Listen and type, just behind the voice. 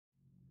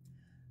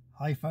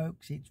Hi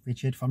folks, it's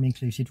Richard from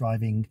Inclusive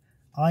Driving.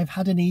 I've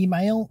had an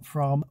email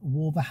from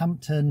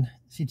Wolverhampton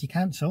City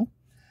Council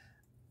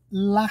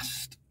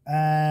last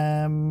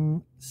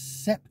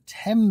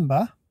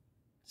September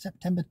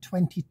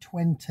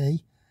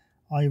 2020.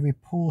 I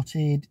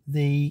reported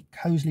the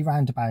Coseley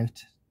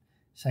roundabout,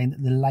 saying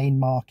that the lane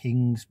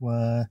markings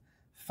were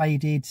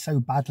faded so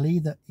badly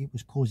that it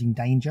was causing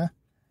danger,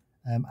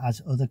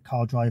 as other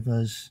car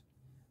drivers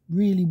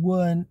really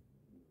weren't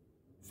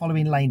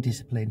following lane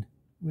discipline,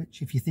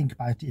 which, if you think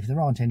about it, if there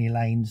aren't any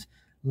lanes,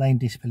 lane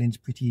discipline is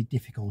pretty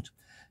difficult.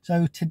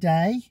 So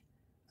today,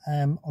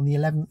 on the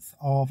 11th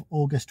of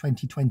August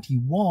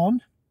 2021,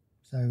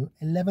 so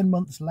 11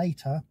 months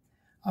later,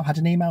 I've had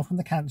an email from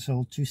the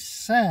council to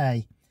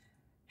say,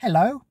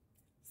 hello,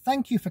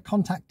 thank you for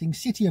contacting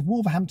City of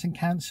Wolverhampton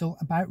Council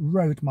about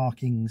road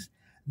markings.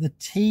 The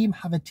team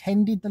have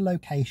attended the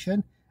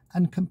location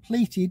and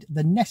completed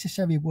the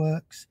necessary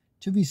works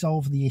to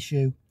resolve the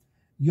issue.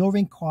 Your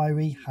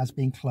inquiry has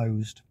been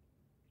closed.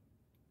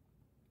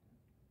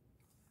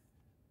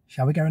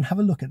 Shall we go and have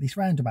a look at this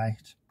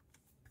roundabout?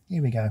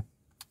 Here we go.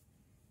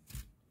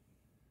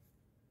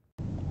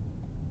 I'm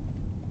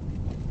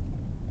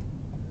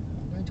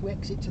going to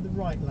exit to the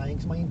right lane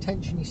because my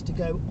intention is to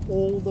go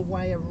all the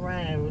way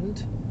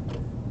around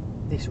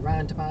this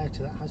roundabout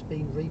that has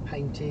been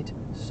repainted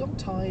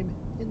sometime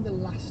in the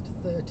last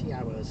 30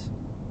 hours.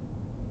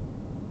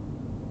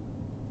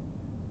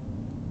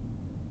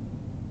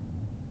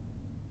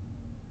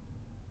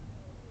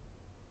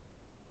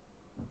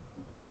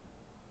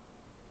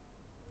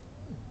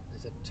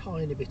 There's a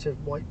tiny bit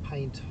of white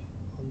paint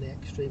on the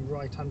extreme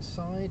right hand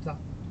side. That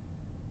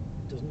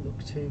doesn't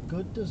look too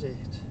good, does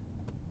it?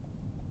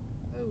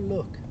 Oh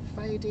look,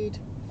 faded,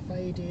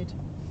 faded,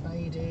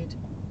 faded,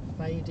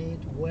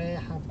 faded. Where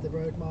have the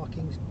road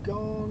markings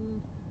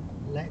gone?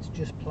 Let's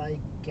just play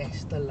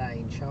guess the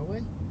lane, shall we?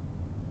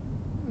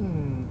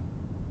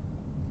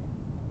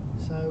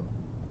 So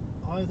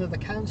either the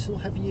council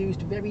have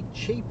used very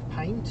cheap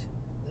paint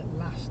that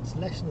lasts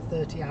less than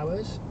 30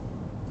 hours,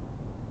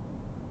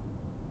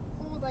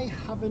 or they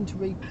haven't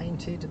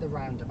repainted the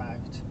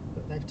roundabout,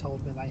 but they've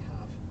told me they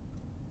have.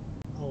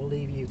 I'll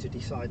leave you to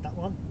decide that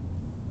one.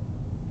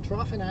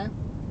 Ta-ra for now.